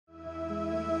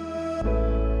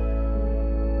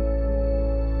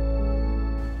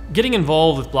Getting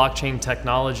involved with blockchain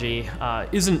technology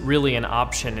isn't really an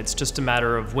option. It's just a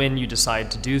matter of when you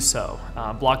decide to do so.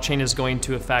 Blockchain is going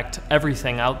to affect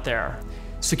everything out there.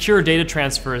 Secure data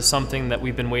transfer is something that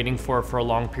we've been waiting for a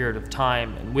long period of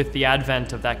time, and with the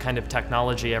advent of that kind of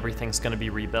technology, everything's going to be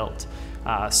rebuilt.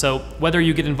 So whether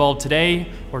you get involved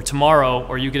today or tomorrow,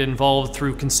 or you get involved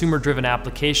through consumer-driven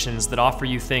applications that offer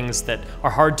you things that are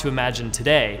hard to imagine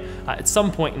today, at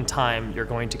some point in time, you're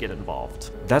going to get involved.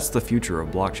 That's the future of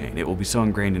blockchain. It will be so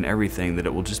ingrained in everything that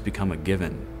it will just become a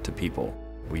given to people.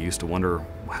 We used to wonder,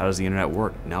 how does the internet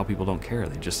work? Now people don't care.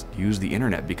 They just use the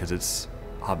internet because it's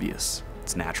obvious.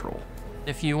 It's natural.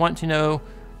 If you want to know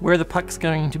where the puck's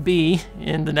going to be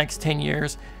in the next 10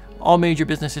 years, all major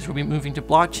businesses will be moving to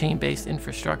blockchain-based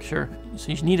infrastructure.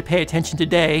 So you need to pay attention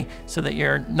today so that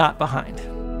you're not behind.